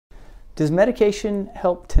Does medication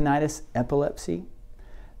help tinnitus epilepsy?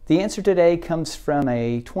 The answer today comes from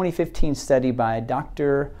a 2015 study by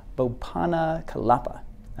Dr. Bopana Kalapa,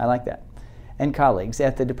 I like that, and colleagues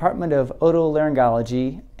at the Department of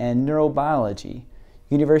Otolaryngology and Neurobiology,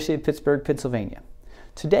 University of Pittsburgh, Pennsylvania.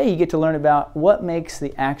 Today you get to learn about what makes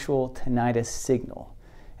the actual tinnitus signal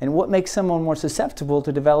and what makes someone more susceptible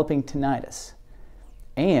to developing tinnitus,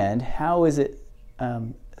 and how is it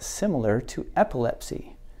similar to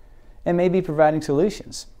epilepsy, and maybe providing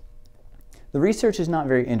solutions. The research is not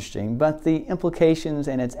very interesting, but the implications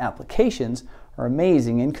and its applications are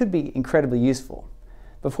amazing and could be incredibly useful.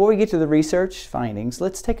 Before we get to the research findings,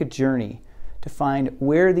 let's take a journey to find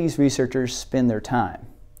where these researchers spend their time.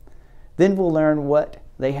 Then we'll learn what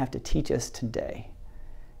they have to teach us today.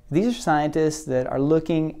 These are scientists that are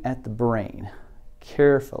looking at the brain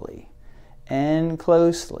carefully and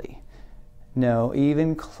closely. No,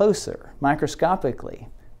 even closer, microscopically,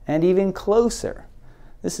 and even closer.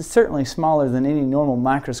 This is certainly smaller than any normal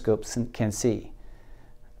microscope can see.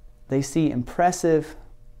 They see impressive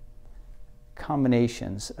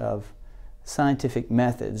combinations of scientific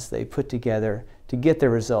methods they put together to get their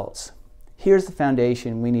results. Here's the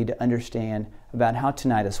foundation we need to understand about how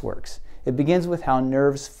tinnitus works. It begins with how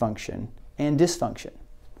nerves function and dysfunction.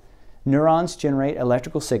 Neurons generate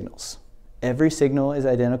electrical signals. Every signal is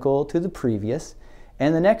identical to the previous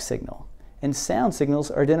and the next signal, and sound signals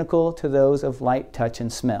are identical to those of light, touch,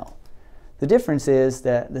 and smell. The difference is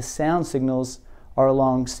that the sound signals are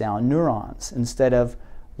along sound neurons instead of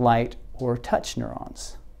light or touch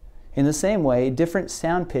neurons. In the same way, different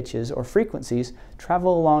sound pitches or frequencies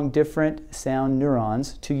travel along different sound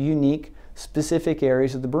neurons to unique, specific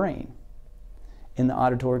areas of the brain in the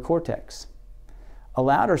auditory cortex. A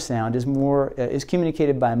louder sound is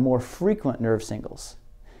communicated by more frequent nerve signals.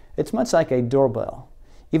 It's much like a doorbell.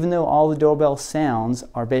 Even though all the doorbell sounds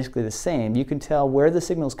are basically the same, you can tell where the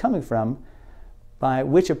signal is coming from by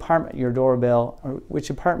which apartment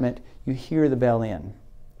you hear the bell in.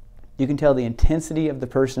 You can tell the intensity of the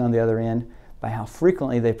person on the other end by how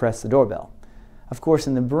frequently they press the doorbell. Of course,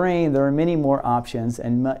 in the brain, there are many more options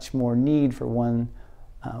and much more need for one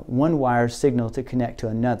wire signal to connect to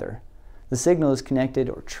another. The signal is connected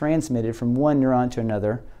or transmitted from one neuron to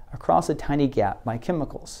another across a tiny gap by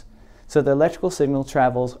chemicals. So the electrical signal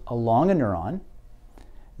travels along a neuron,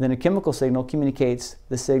 then a chemical signal communicates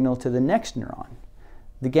the signal to the next neuron.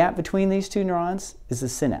 The gap between these two neurons is the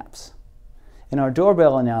synapse. In our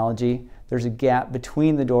doorbell analogy, there's a gap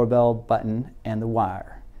between the doorbell button and the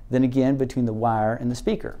wire, then again between the wire and the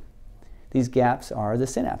speaker. These gaps are the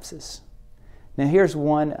synapses. Now here's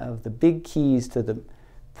one of the big keys to the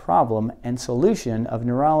problem and solution of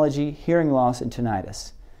neurology, hearing loss, and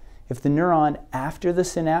tinnitus. If the neuron after the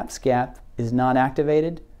synapse gap is not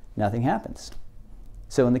activated, nothing happens.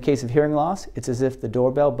 So in the case of hearing loss, it's as if the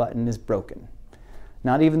doorbell button is broken.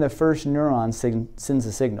 Not even the first neuron sends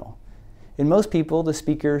a signal. In most people, the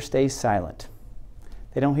speaker stays silent.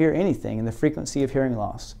 They don't hear anything in the frequency of hearing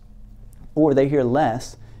loss, or they hear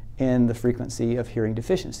less in the frequency of hearing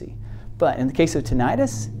deficiency. But in the case of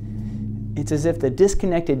tinnitus, it's as if the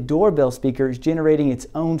disconnected doorbell speaker is generating its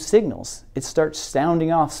own signals. It starts sounding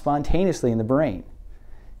off spontaneously in the brain.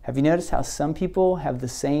 Have you noticed how some people have the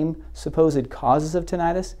same supposed causes of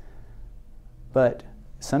tinnitus, but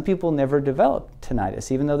some people never develop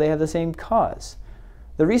tinnitus, even though they have the same cause?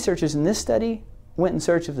 The researchers in this study went in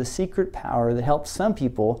search of the secret power that helps some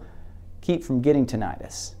people keep from getting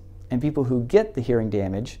tinnitus. And people who get the hearing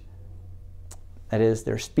damage, that is,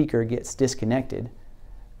 their speaker gets disconnected,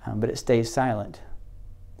 but it stays silent.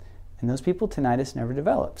 And those people, tinnitus never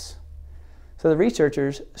develops. So the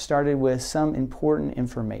researchers started with some important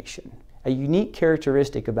information. A unique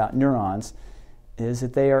characteristic about neurons is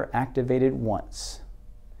that they are activated once.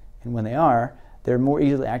 And when they are, they're more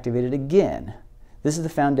easily activated again. This is the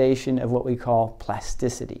foundation of what we call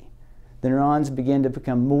plasticity. The neurons begin to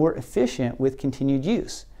become more efficient with continued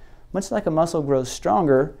use, much like a muscle grows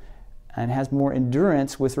stronger and has more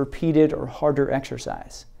endurance with repeated or harder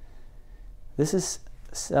exercise.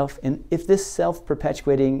 If this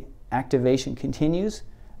self-perpetuating activation continues,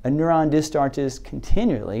 a neuron discharges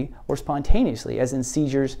continually or spontaneously, as in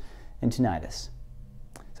seizures and tinnitus.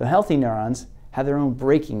 So healthy neurons have their own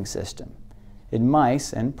braking system. In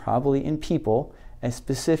mice, and probably in people, a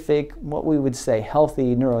specific, what we would say,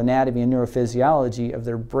 healthy neuroanatomy and neurophysiology of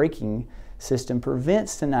their braking system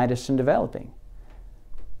prevents tinnitus from developing.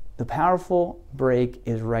 The powerful brake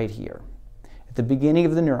is right here, at the beginning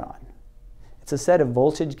of the neuron. It's a set of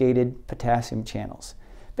voltage-gated potassium channels.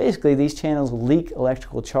 Basically, these channels leak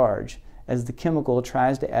electrical charge as the chemical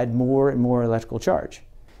tries to add more and more electrical charge.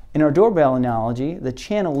 In our doorbell analogy, the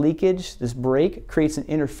channel leakage, this break, creates an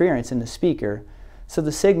interference in the speaker, so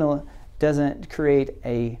the signal doesn't create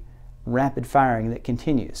a rapid firing that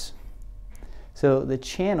continues. So the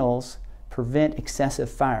channels prevent excessive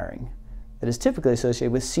firing that is typically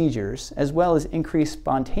associated with seizures, as well as increased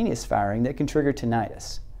spontaneous firing that can trigger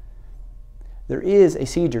tinnitus. There is a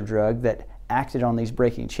seizure drug that acted on these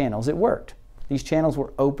braking channels. It worked. These channels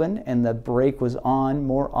were open and the brake was on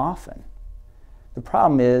more often. The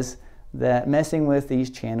problem is that messing with these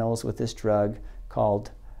channels with this drug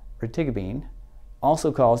called retigabine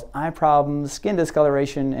also caused eye problems, skin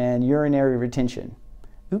discoloration, and urinary retention.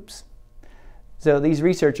 Oops. So these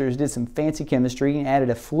researchers did some fancy chemistry and added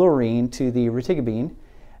a fluorine to the retigabine,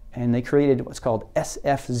 and they created what's called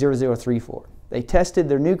SF0034. They tested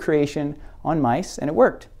their new creation on mice, and it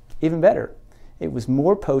worked. Even better, it was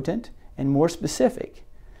more potent and more specific.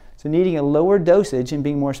 So needing a lower dosage and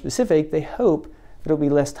being more specific, they hope that it'll be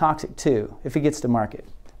less toxic too if it gets to market.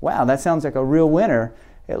 Wow, that sounds like a real winner,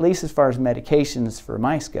 at least as far as medications for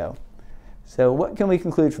mice go. So what can we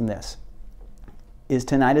conclude from this? Is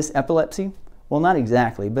tinnitus epilepsy? Well, not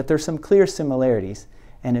exactly, but there's some clear similarities.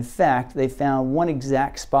 And in fact, they found one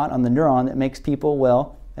exact spot on the neuron that makes people,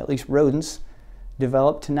 well, at least rodents,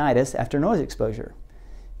 develop tinnitus after noise exposure.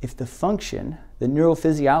 If the function, the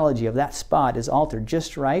neurophysiology of that spot is altered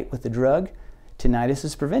just right with the drug, tinnitus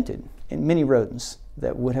is prevented in many rodents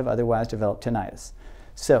that would have otherwise developed tinnitus.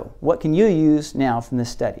 So, what can you use now from this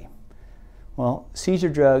study? Well, seizure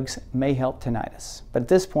drugs may help tinnitus, but at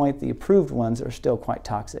this point, the approved ones are still quite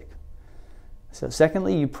toxic. So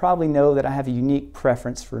secondly, you probably know that I have a unique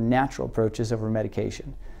preference for natural approaches over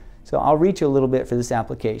medication. So I'll reach you a little bit for this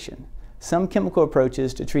application. Some chemical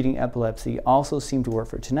approaches to treating epilepsy also seem to work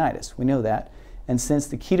for tinnitus. We know that. And since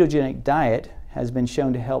the ketogenic diet has been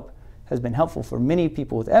helpful for many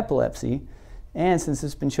people with epilepsy, and since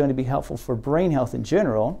it's been shown to be helpful for brain health in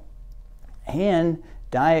general, and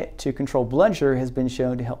diet to control blood sugar has been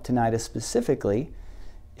shown to help tinnitus specifically,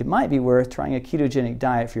 it might be worth trying a ketogenic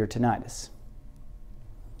diet for your tinnitus.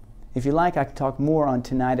 If you like, I can talk more on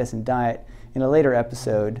tinnitus and diet in a later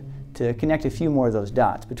episode to connect a few more of those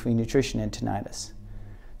dots between nutrition and tinnitus.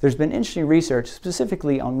 There's been interesting research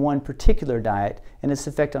specifically on one particular diet and its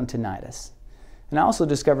effect on tinnitus. And I also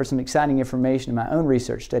discovered some exciting information in my own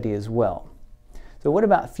research study as well. So what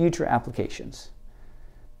about future applications?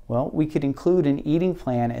 Well, we could include an eating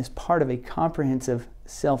plan as part of a comprehensive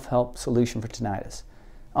self-help solution for tinnitus.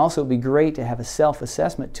 Also, it would be great to have a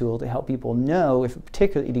self-assessment tool to help people know if a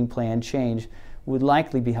particular eating plan change would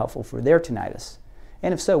likely be helpful for their tinnitus,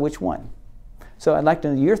 and if so, which one. So I'd like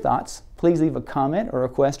to know your thoughts. Please leave a comment or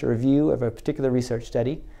request a review of a particular research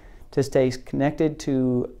study. To stay connected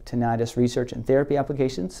to tinnitus research and therapy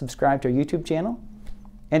applications, subscribe to our YouTube channel.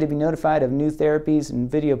 And to be notified of new therapies and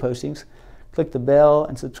video postings, click the bell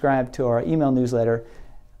and subscribe to our email newsletter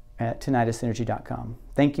at TinnitusEnergy.com.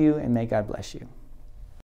 Thank you, and may God bless you.